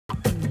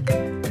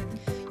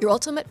Your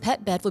ultimate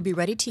pet bed will be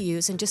ready to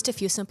use in just a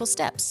few simple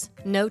steps.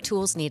 No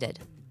tools needed.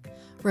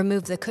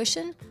 Remove the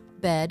cushion,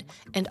 bed,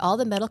 and all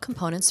the metal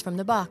components from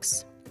the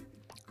box.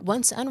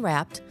 Once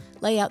unwrapped,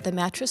 lay out the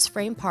mattress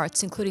frame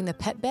parts including the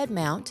pet bed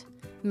mount,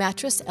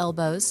 mattress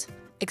elbows,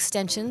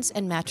 extensions,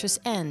 and mattress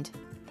end.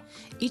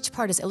 Each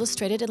part is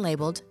illustrated and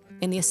labeled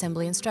in the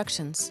assembly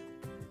instructions.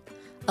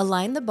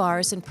 Align the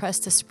bars and press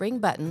the spring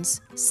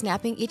buttons,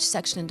 snapping each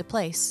section into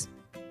place.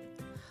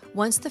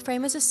 Once the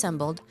frame is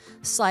assembled,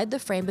 slide the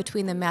frame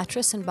between the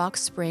mattress and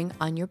box spring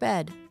on your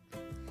bed.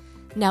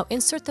 Now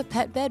insert the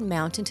pet bed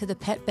mount into the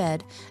pet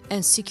bed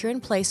and secure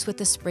in place with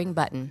the spring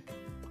button.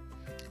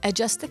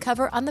 Adjust the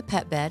cover on the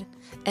pet bed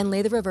and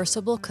lay the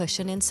reversible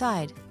cushion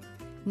inside.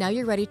 Now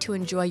you're ready to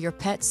enjoy your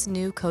pet's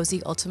new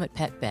cozy ultimate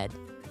pet bed.